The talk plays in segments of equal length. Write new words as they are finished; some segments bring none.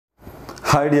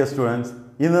Hi dear students,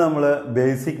 ഇന്ന് നമ്മൾ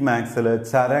basic മാത്സിൽ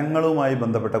ചരങ്ങളുമായി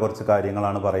ബന്ധപ്പെട്ട കുറച്ച്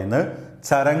കാര്യങ്ങളാണ് പറയുന്നത്.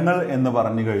 ചരങ്ങൾ എന്ന്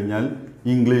പറഞ്ഞു കഴിഞ്ഞാൽ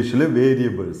ഇംഗ്ലീഷിൽ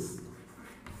വേരിയബിൾസ്.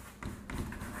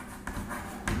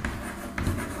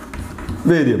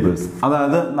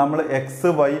 അതായത് നമ്മൾ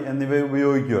എക്സ് വൈ എന്നിവ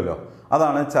ഉപയോഗിക്കുമല്ലോ,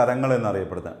 അതാണ് ചരങ്ങൾ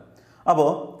എന്നറിയപ്പെടുന്നത്. അപ്പോൾ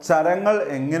ചരങ്ങൾ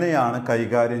എങ്ങനെയാണ്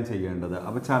കൈകാര്യം ചെയ്യേണ്ടത്?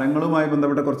 അപ്പോൾ ചരങ്ങളുമായി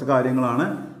ബന്ധപ്പെട്ട കുറച്ച് കാര്യങ്ങളാണ്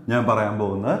ഞാൻ പറയാൻ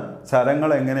പോകുന്നത്. ചരങ്ങൾ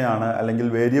എങ്ങനെയാണ് അല്ലെങ്കിൽ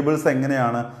വേരിയബിൾസ്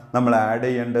എങ്ങനെയാണ് നമ്മൾ ആഡ്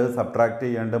ചെയ്യേണ്ടത്, സബ്ട്രാക്ട്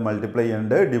ചെയ്യേണ്ടത്, മൾട്ടിപ്ലൈ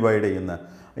ചെയ്യേണ്ടത്, ഡിവൈഡ് ചെയ്യുന്നത്,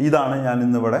 ഇതാണ് ഞാൻ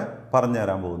ഇന്നിവിടെ പറഞ്ഞു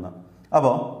തരാൻ പോകുന്നത്.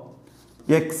 അപ്പോൾ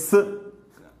എക്സ്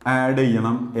ആഡ്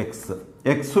ചെയ്യണം.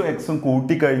 എക്സും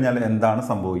കൂട്ടിക്കഴിഞ്ഞാൽ എന്താണ്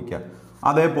സംഭവിക്കുക?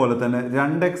 അതേപോലെ തന്നെ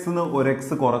 2x-ന് 1x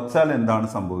കുറച്ചാൽ എന്താണ്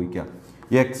സംഭവിക്കുക?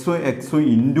 എക്സും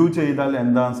ഇൻറ്റു ചെയ്താൽ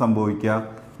എന്താണ് സംഭവിക്കുക?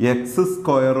 എക്സ്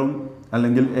സ്ക്വയറും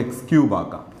അല്ലെങ്കിൽ എക്സ് ക്യൂബ്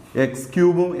ആക്കാം. എക്സ്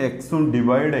ക്യൂബും എക്സും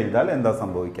ഡിവൈഡ് ചെയ്താൽ എന്താ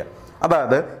സംഭവിക്കുക?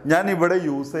 അതായത് ഞാൻ ഇവിടെ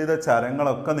യൂസ് ചെയ്ത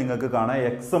ചരങ്ങളൊക്കെ നിങ്ങൾക്ക് കാണാം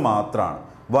എക്സ് മാത്രമാണ്,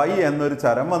 വൈ എന്നൊരു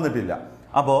ചരം വന്നിട്ടില്ല.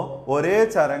 അപ്പോൾ ഒരേ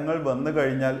ചരങ്ങൾ വന്നു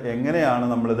കഴിഞ്ഞാൽ എങ്ങനെയാണ്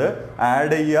നമ്മളിത്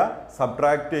ആഡ് ചെയ്യുക,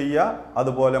 സബ്ട്രാക്ട് ചെയ്യുക,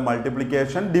 അതുപോലെ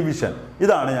മൾട്ടിപ്ലിക്കേഷൻ, ഡിവിഷൻ,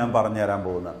 ഇതാണ് ഞാൻ പറഞ്ഞു തരാൻ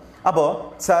പോകുന്നത്. അപ്പോൾ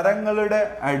ചരങ്ങളുടെ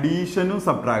അഡീഷനും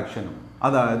സബ്ട്രാക്ഷനും,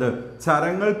 അതായത്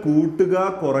ചരങ്ങൾ കൂട്ടുക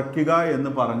കുറയ്ക്കുക എന്ന്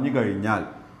പറഞ്ഞു കഴിഞ്ഞാൽ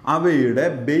അവയുടെ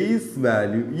ബേസ്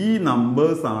വാല്യൂ ഈ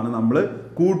നമ്പേഴ്സ് ആണ് നമ്മൾ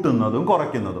കൂട്ടുന്നതും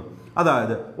കുറയ്ക്കുന്നതും.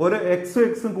 അതായത് ഒരു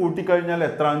എക്സും കൂട്ടിക്കഴിഞ്ഞാൽ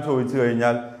എത്രയാണെന്ന് ചോദിച്ചു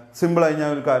കഴിഞ്ഞാൽ സിമ്പിളായി ഞാൻ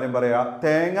ഒരു കാര്യം പറയാം.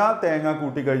 തേങ്ങ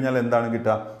കൂട്ടിക്കഴിഞ്ഞാൽ എന്താണ്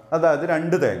കിട്ടുക? അതായത്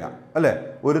 2 തേങ്ങ അല്ലേ?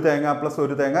 ഒരു തേങ്ങ പ്ലസ്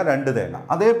ഒരു തേങ്ങ 2 തേങ്ങ.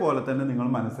 അതേപോലെ തന്നെ നിങ്ങൾ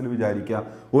മനസ്സിൽ വിചാരിക്കുക,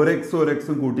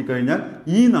 ഒരെക്സും കൂട്ടിക്കഴിഞ്ഞാൽ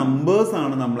ഈ നമ്പേഴ്സ്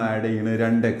ആണ് നമ്മൾ ആഡ് ചെയ്യുന്നത്,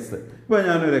 2x. ഇപ്പൊ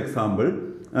ഞാനൊരു എക്സാമ്പിൾ,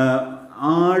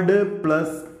 ആഡ്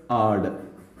പ്ലസ് ആഡ്,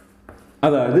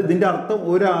 അതായത് ഇതിന്റെ അർത്ഥം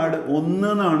ഒരാട് 1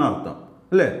 എന്നാണ് അർത്ഥം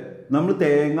അല്ലേ? നമ്മൾ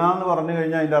തേങ്ങ എന്ന് പറഞ്ഞു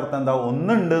കഴിഞ്ഞാൽ അതിന്റെ അർത്ഥം എന്താ?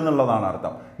 1 ഉണ്ട് എന്നുള്ളതാണ്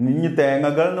അർത്ഥം. ഇനി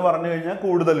തേങ്ങകൾ എന്ന് പറഞ്ഞു കഴിഞ്ഞാൽ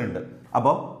കൂടുതലുണ്ട്.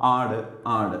 അപ്പോൾ ആട്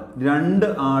 2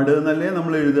 ആട് എന്നല്ലേ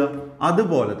നമ്മൾ എഴുതുക.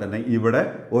 അതുപോലെ തന്നെ ഇവിടെ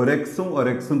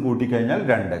ഒരെക്സും കൂട്ടിക്കഴിഞ്ഞാൽ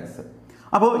 2x.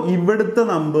 അപ്പോൾ ഇവിടുത്തെ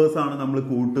നമ്പേഴ്സ് ആണ് നമ്മൾ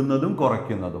കൂട്ടുന്നതും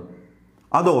കുറയ്ക്കുന്നതും.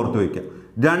 അത് ഓർത്ത് വയ്ക്കുക.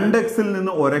 2x-ൽ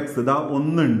നിന്ന് 1x, ഇതാ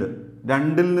 1 ഉണ്ട്.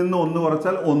 2-ൽ നിന്ന് 1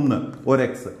 കുറച്ചാൽ 1,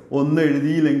 1x. 1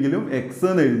 എഴുതിയില്ലെങ്കിലും x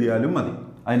എന്ന് എഴുതിയാലും മതി,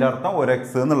 അതിൻ്റെ അർത്ഥം 1x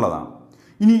എന്നുള്ളതാണ്.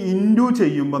 ഇനി ഇൻറ്റു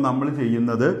ചെയ്യുമ്പോൾ നമ്മൾ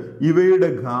ചെയ്യുന്നത് ഇവയുടെ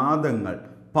ഘാതങ്ങൾ,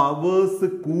 പവേഴ്സ്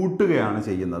കൂട്ടുകയാണ്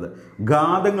ചെയ്യുന്നത്.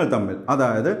 ഘാതങ്ങൾ തമ്മിൽ,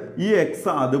 അതായത് ഈ എക്സ്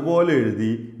അതുപോലെ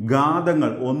എഴുതി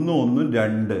ഘാതങ്ങൾ 1 1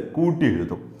 2 കൂട്ടി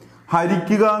എഴുതും.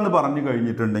 ഹരിക്കുക എന്ന് പറഞ്ഞു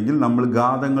കഴിഞ്ഞിട്ടുണ്ടെങ്കിൽ നമ്മൾ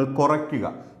ഘാതങ്ങൾ കുറയ്ക്കുക.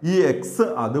 ഈ എക്സ്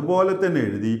അതുപോലെ തന്നെ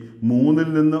എഴുതി 3-ൽ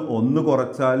നിന്ന് 1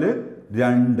 കുറച്ചാൽ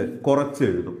 2 കുറച്ച്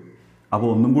എഴുതും. അപ്പോൾ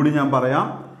ഒന്നും കൂടി ഞാൻ പറയാം,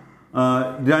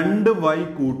 2y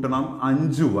കൂട്ടണം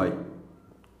 5y.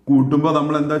 കൂട്ടുമ്പോൾ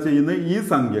നമ്മൾ എന്താ ചെയ്യുന്നത്? ഈ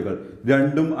സംഖ്യകൾ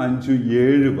 2ഉം 5ഉം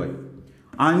 7y.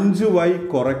 5y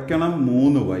കുറയ്ക്കണം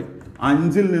 3y.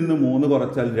 5-ൽ നിന്ന് 3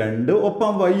 കുറച്ചാൽ 2,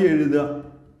 ഒപ്പം y എഴുതുക.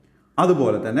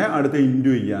 അതുപോലെ തന്നെ അടുത്ത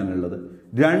ഇൻറ്റു ചെയ്യാനുള്ളത്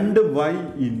 2y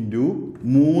ഇൻറ്റു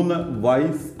 3y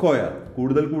സ്ക്വയർ.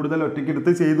 കൂടുതൽ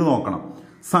ഒറ്റയ്ക്കെടുത്ത് ചെയ്ത് നോക്കണം.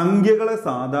 സംഖ്യകളെ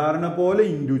സാധാരണ പോലെ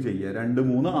ഇൻറ്റു ചെയ്യുക. 2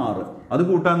 3 6, അത്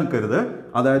കൂട്ടാൻ നിൽക്കരുത്.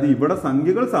 അതായത് ഇവിടെ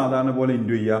സംഖ്യകൾ സാധാരണ പോലെ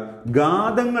ഇൻറ്റു ചെയ്യുക.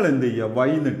 ഘാതങ്ങൾ എന്ത് ചെയ്യുക?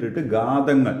 y നിട്ടിട്ട്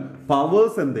ഘാതങ്ങൾ,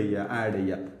 പവേഴ്സ് എന്ത് ചെയ്യുക? ആഡ്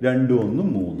ചെയ്യുക. 2 1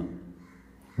 3.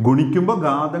 ഗുണിക്കുമ്പോൾ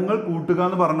ഘാതങ്ങൾ കൂട്ടുക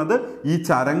എന്ന് പറഞ്ഞത് ഈ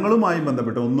ചരങ്ങളുമായി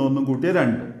ബന്ധപ്പെട്ട് 1 1 കൂട്ടിയ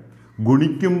 2.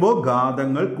 ഗുണിക്കുമ്പോൾ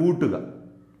ഘാതങ്ങൾ കൂട്ടുക,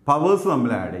 പവേഴ്സ്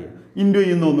നമ്മൾ ആഡ് ചെയ്യുക. ഇൻറ്റു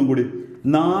ചെയ്യുന്ന ഒന്നും കൂടി,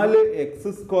 4x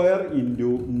സ്ക്വയർ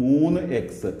ഇൻറ്റു 3x.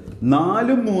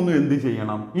 4ഉം 3ഉം എന്ത്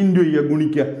ചെയ്യണം? ഇൻറ്റു ചെയ്യുക,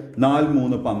 ഗുണിക്കുക. 4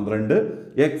 3 12.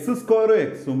 എക്സ് സ്ക്വയറും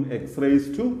എക്സും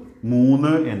x⁻³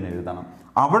 എന്ന് എഴുതണം.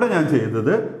 അവിടെ ഞാൻ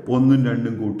ചെയ്തത് 1ഉം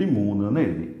 2ഉം കൂട്ടി 3 എന്ന്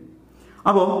എഴുതി.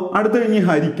 അപ്പോൾ അടുത്ത ഇനി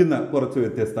ഹരിക്കുന്ന കുറച്ച്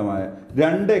വ്യത്യസ്തമായ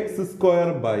 2x സ്ക്വയർ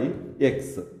ബൈ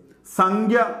എക്സ്.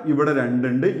 സംഖ്യ ഇവിടെ 2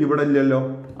 ഉണ്ട്, ഇവിടെ ഇല്ലല്ലോ.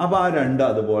 അപ്പോൾ ആ 2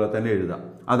 അതുപോലെ തന്നെ എഴുതാം.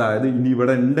 അതായത് ഇനി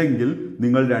ഇവിടെ ഉണ്ടെങ്കിൽ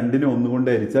നിങ്ങൾ 2നെ 1 കൊണ്ട്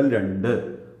ഹരിച്ചാൽ 2.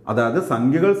 അതായത്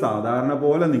സംഖ്യകൾ സാധാരണ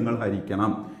പോലെ നിങ്ങൾ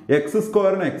ഹരിക്കണം. എക്സ്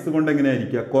സ്ക്വയറിന് എക്സ് കൊണ്ട് എങ്ങനെ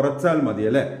ഹരിക്കുക? കുറച്ചാൽ മതി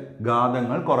അല്ലെ?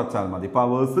 ഘാതങ്ങൾ കുറച്ചാൽ മതി,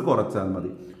 പവേഴ്സ് കുറച്ചാൽ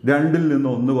മതി. 2-ൽ നിന്ന്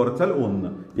 1 കുറച്ചാൽ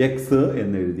 1, എക്സ്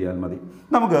എന്ന് എഴുതിയാൽ മതി.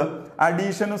 നമുക്ക്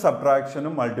അഡീഷനും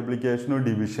സബ്ട്രാക്ഷനും മൾട്ടിപ്ലിക്കേഷനും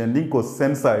ഡിവിഷൻ്റെയും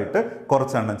ക്വസ്റ്റ്യൻസ് ആയിട്ട്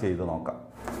കുറച്ചെണ്ണം ചെയ്ത് നോക്കാം.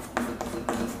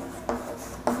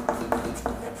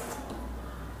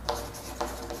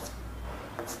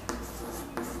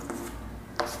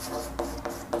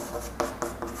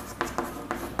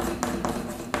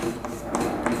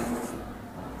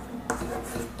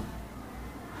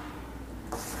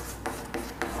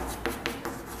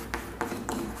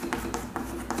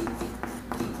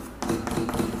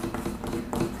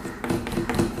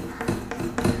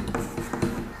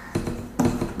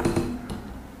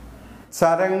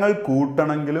 ചരങ്ങൾ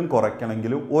കൂട്ടണമെങ്കിലും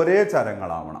കുറയ്ക്കണമെങ്കിലും ഒരേ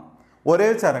ചരങ്ങളാവണം. ഒരേ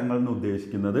ചരങ്ങൾ എന്ന്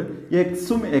ഉദ്ദേശിക്കുന്നത്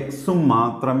എക്സും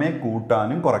മാത്രമേ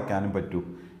കൂട്ടാനും കുറയ്ക്കാനും പറ്റൂ.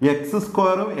 എക്സ്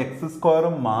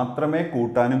സ്ക്വയറും മാത്രമേ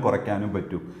കൂട്ടാനും കുറയ്ക്കാനും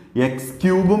പറ്റൂ. എക്സ്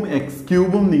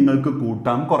ക്യൂബും നിങ്ങൾക്ക്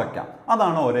കൂട്ടാൻ കുറയ്ക്കാം.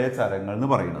 അതാണ് ഒരേ ചരങ്ങൾ എന്ന്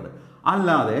പറയുന്നത്.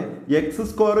 അല്ലാതെ എക്സ്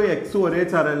സ്ക്വയറും എക്സും ഒരേ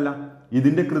ചരമല്ല.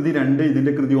 ഇതിന്റെ കൃതി 2,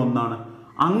 ഇതിന്റെ കൃതി 1.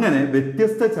 അങ്ങനെ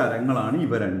വ്യത്യസ്ത ചരങ്ങളാണ്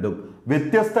ഇവ രണ്ടും.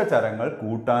 വ്യത്യസ്ത ചരങ്ങൾ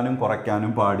കൂട്ടാനും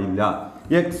കുറയ്ക്കാനും പാടില്ല.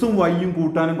 എക്സും വൈയും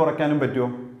കൂട്ടാനും കുറയ്ക്കാനും പറ്റുമോ?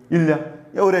 ഇല്ല.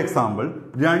 ഒരു എക്സാമ്പിൾ,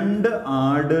 2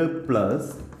 ആട്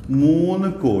പ്ലസ് 3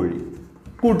 കോഴി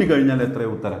കൂട്ടിക്കഴിഞ്ഞാൽ എത്ര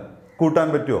ഉത്തരം? കൂട്ടാൻ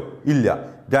പറ്റുമോ? ഇല്ല.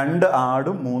 2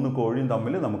 ആടും 3 കോഴിയും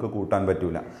തമ്മിൽ നമുക്ക് കൂട്ടാൻ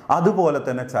പറ്റൂല. അതുപോലെ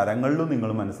തന്നെ ചരങ്ങളിലും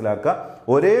നിങ്ങൾ മനസ്സിലാക്കുക,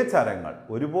 ഒരേ ചരങ്ങൾ,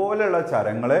 ഒരുപോലെയുള്ള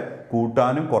ചരങ്ങളെ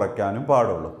കൂട്ടാനും കുറയ്ക്കാനും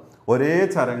പാടുള്ളൂ. ഒരേ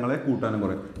ചരങ്ങളെ കൂട്ടാനും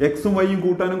കുറയും. എക്സും വൈയും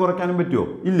കൂട്ടാനും കുറയ്ക്കാനും പറ്റുമോ?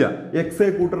 ഇല്ല. എക്സ് എ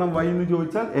കൂട്ടണം വൈ എന്ന്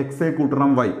ചോദിച്ചാൽ എക്സ് എ കൂട്ടണം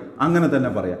വൈ, അങ്ങനെ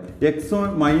തന്നെ പറയാം. എക്സ്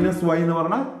മൈനസ് വൈ എന്ന്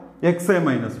പറഞ്ഞാൽ എക്സ് എ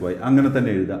മൈനസ് വൈ, അങ്ങനെ തന്നെ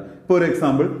എഴുതാം. ഇപ്പോൾ ഒരു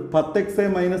എക്സാമ്പിൾ, 10x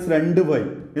മൈനസ് 2y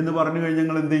എന്ന് പറഞ്ഞു കഴിഞ്ഞാൽ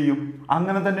നിങ്ങൾ എന്ത് ചെയ്യും?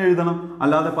 അങ്ങനെ തന്നെ എഴുതണം.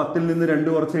 അല്ലാതെ 10ൽ നിന്ന് 2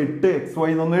 കുറച്ച് 8xy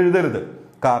എന്നൊന്നും എഴുതരുത്.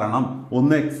 കാരണം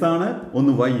ഒന്ന് എക്സ് ആണ്,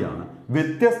 ഒന്ന് വൈ ആണ്.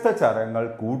 വ്യത്യസ്ത ചരങ്ങൾ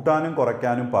കൂട്ടാനും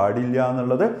കുറയ്ക്കാനും പാടില്ല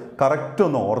എന്നുള്ളത് കറക്റ്റ്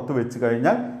ഒന്ന് ഓർത്ത് വെച്ച്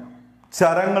കഴിഞ്ഞാൽ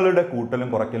ചരങ്ങളുടെ കൂട്ടലും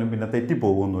കുറയ്ക്കലും പിന്നെ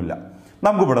തെറ്റിപ്പോകുന്നില്ല.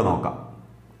 നമുക്കിവിടെ നോക്കാം.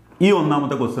 ഈ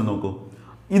ഒന്നാമത്തെ ക്വസ്റ്റ്യൻ നോക്കൂ.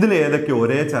 ഇതിൽ ഏതൊക്കെ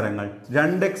ഒരേ ചരങ്ങൾ?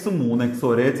 2x 3x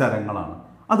ഒരേ ചരങ്ങളാണ്,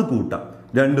 അത് കൂട്ടാം.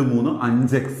 2 3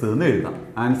 5x എന്ന് എഴുതാം.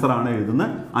 ആൻസർ ആണ്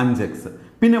എഴുതുന്നത് 5x.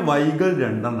 പിന്നെ വൈകൾ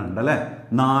 2 ഉണ്ട് അല്ലെ.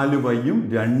 4y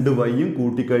 2y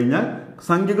കൂട്ടിക്കഴിഞ്ഞാൽ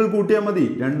സംഖ്യകൾ കൂട്ടിയാൽ മതി.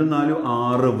 2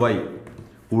 4 6y.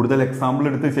 കൂടുതൽ എക്സാമ്പിൾ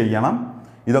എടുത്ത് ചെയ്യണം.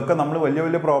 ഇതൊക്കെ നമ്മൾ വലിയ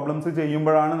വലിയ പ്രോബ്ലംസ്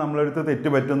ചെയ്യുമ്പോഴാണ് നമ്മളെടുത്ത് തെറ്റ്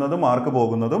പറ്റുന്നതും മാർക്ക്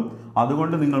പോകുന്നതും.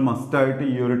 അതുകൊണ്ട് നിങ്ങൾ മസ്റ്റായിട്ട്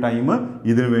ഈ ഒരു ടൈം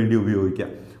ഇതിനു വേണ്ടി ഉപയോഗിക്കുക.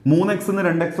 3x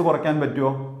 2x കുറയ്ക്കാൻ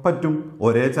പറ്റുമോ? പറ്റും.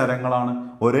 ഒരേ ചരങ്ങളാണ്.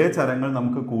 ഒരേ ചരങ്ങൾ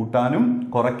നമുക്ക് കൂട്ടാനും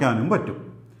കുറയ്ക്കാനും പറ്റും.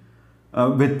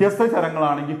 വ്യത്യസ്ത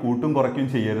ചരങ്ങളാണെങ്കിൽ കൂട്ടും കുറയ്ക്കും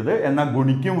ചെയ്യരുത്, എന്നാൽ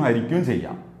ഗുണിക്കും ഹരിക്കും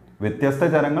ചെയ്യാം. വ്യത്യസ്ത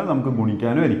ചരങ്ങൾ നമുക്ക്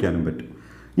ഗുണിക്കാനും ഹരിക്കാനും പറ്റും.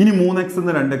 ഇനി 3x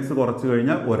 2x കുറച്ച്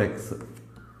കഴിഞ്ഞാൽ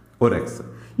 1x.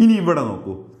 ഇനി ഇവിടെ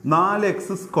നോക്കൂ, 4x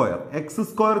സ്ക്വയർ. എക്സ്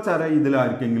സ്ക്വയർ ചര ഇതിൽ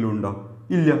ആർക്കെങ്കിലും ഉണ്ടോ?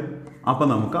 ഇല്ല. അപ്പൊ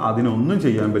നമുക്ക് അതിനൊന്നും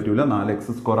ചെയ്യാൻ പറ്റൂല. 4x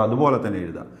സ്ക്വയർ അതുപോലെ തന്നെ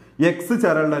എഴുതാം. എക്സ്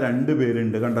ചരമുള്ള 2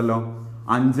 പേരുണ്ട്, കണ്ടല്ലോ.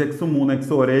 5x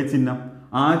 3x ഒരേ ചിഹ്നം,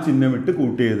 ആ ചിഹ്നം ഇട്ട്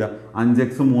കൂട്ടി എഴുതുക.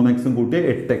 5x 3x കൂട്ടിയ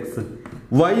 8x.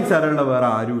 വൈ ചരമുള്ള വേറെ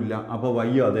ആരുമില്ല, അപ്പൊ വൈ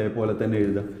അതേപോലെ തന്നെ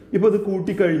എഴുതുക. ഇപ്പൊ ഇത്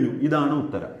കൂട്ടിക്കഴിഞ്ഞു. ഇതാണ്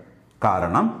ഉത്തരം.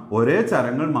 കാരണം ഒരേ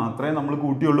ചരങ്ങൾ മാത്രമേ നമ്മൾ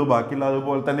കൂട്ടിയുള്ളൂ, ബാക്കിയുള്ള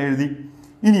അതുപോലെ തന്നെ എഴുതി.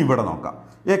 ഇനി ഇവിടെ നോക്കാം.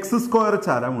 X square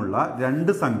ചരമുള്ള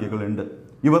 2 സംഖ്യകളുണ്ട്.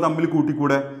 ഇവ തമ്മിൽ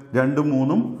കൂട്ടിക്കൂടെ? 2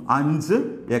 3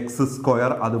 5x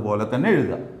സ്ക്വയർ അതുപോലെ തന്നെ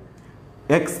എഴുതുക.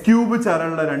 X cube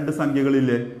ചരമുള്ള 2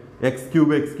 സംഖ്യകളില്ലേ? X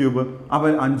cube. അപ്പൊ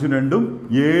 5 2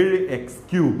 7x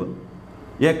ക്യൂബ്.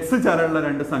 എക്സ് ചരമുള്ള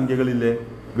 2 സംഖ്യകളില്ലേ?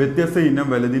 വ്യത്യസ്ത ചിഹ്നം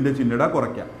വലുതിന്റെ ചിഹ്നട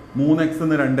കുറയ്ക്കാം. 3x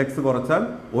 2x കുറച്ചാൽ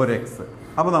 1x.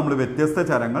 അപ്പോൾ നമ്മൾ വ്യത്യസ്ത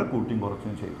ചരങ്ങൾ കൂട്ടിയും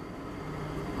കുറച്ചും ചെയ്യും.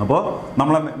 അപ്പോൾ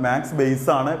നമ്മളെ മാത്സ് ബേസ്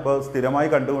ആണ് ഇപ്പോൾ സ്ഥിരമായി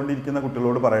കണ്ടുകൊണ്ടിരിക്കുന്ന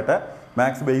കുട്ടികളോട് പറയട്ടെ,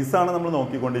 മാത്സ് ബേസ് ആണ് നമ്മൾ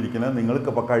നോക്കിക്കൊണ്ടിരിക്കുന്നത്. നിങ്ങൾക്ക്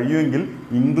ഇപ്പോൾ കഴിയുമെങ്കിൽ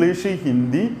ഇംഗ്ലീഷ്,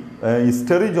 ഹിന്ദി,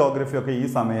 ഹിസ്റ്ററി, ജോഗ്രഫി ഒക്കെ ഈ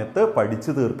സമയത്ത്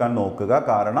പഠിച്ചു തീർക്കാൻ നോക്കുക.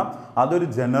 കാരണം അതൊരു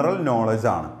ജനറൽ നോളജ്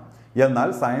ആണ്. എന്നാൽ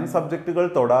സയൻസ് സബ്ജക്റ്റുകൾ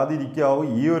തൊടാതിരിക്കാവും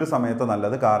ഈ ഒരു സമയത്ത്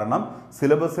നല്ലത്. കാരണം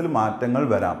സിലബസിൽ മാറ്റങ്ങൾ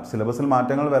വരാം.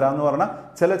 എന്ന് പറഞ്ഞാൽ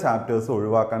ചില ചാപ്റ്റേഴ്സ്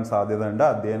ഒഴിവാക്കാൻ സാധ്യതയുണ്ട്.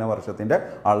 അധ്യയന വർഷത്തിന്റെ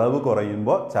അളവ്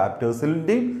കുറയുമ്പോൾ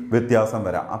ചാപ്റ്റേഴ്സിൻ്റെയും വ്യത്യാസം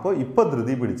വരാം. അപ്പോൾ ഇപ്പോൾ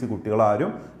ധൃതി പിടിച്ച്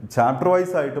കുട്ടികളാരും ചാപ്റ്റർ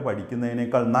വൈസ് ആയിട്ട്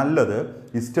പഠിക്കുന്നതിനേക്കാൾ നല്ലത്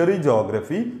ഹിസ്റ്ററി,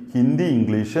 ജോഗ്രഫി, ഹിന്ദി,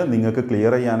 ഇംഗ്ലീഷ് നിങ്ങൾക്ക്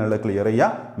ക്ലിയർ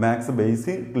ചെയ്യുക. മാത്സ്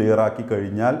ബേസ് ക്ലിയർ ആക്കി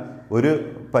കഴിഞ്ഞാൽ ഒരു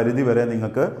പരിധി വരെ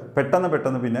നിങ്ങൾക്ക്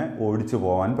പെട്ടെന്ന് പിന്നെ ഓടിച്ചു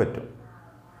പോകാൻ പറ്റും.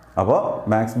 അപ്പോൾ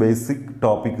മാത്സ് ബേസിക്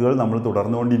ടോപ്പിക്കുകൾ നമ്മൾ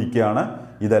തുടർന്നുകൊണ്ടിരിക്കുകയാണ്.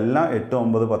 ഇതെല്ലാം 8,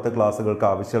 9, 10 ക്ലാസ്സുകൾക്ക്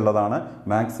ആവശ്യമുള്ളതാണ്.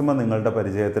 മാക്സിമം നിങ്ങളുടെ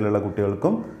പരിചയത്തിലുള്ള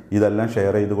കുട്ടികൾക്കും ഇതെല്ലാം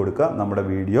ഷെയർ ചെയ്ത് കൊടുക്കുക. നമ്മുടെ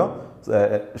വീഡിയോ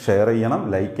ഷെയർ ചെയ്യണം,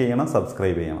 ലൈക്ക് ചെയ്യണം,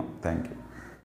 സബ്സ്ക്രൈബ് ചെയ്യണം. Thank you.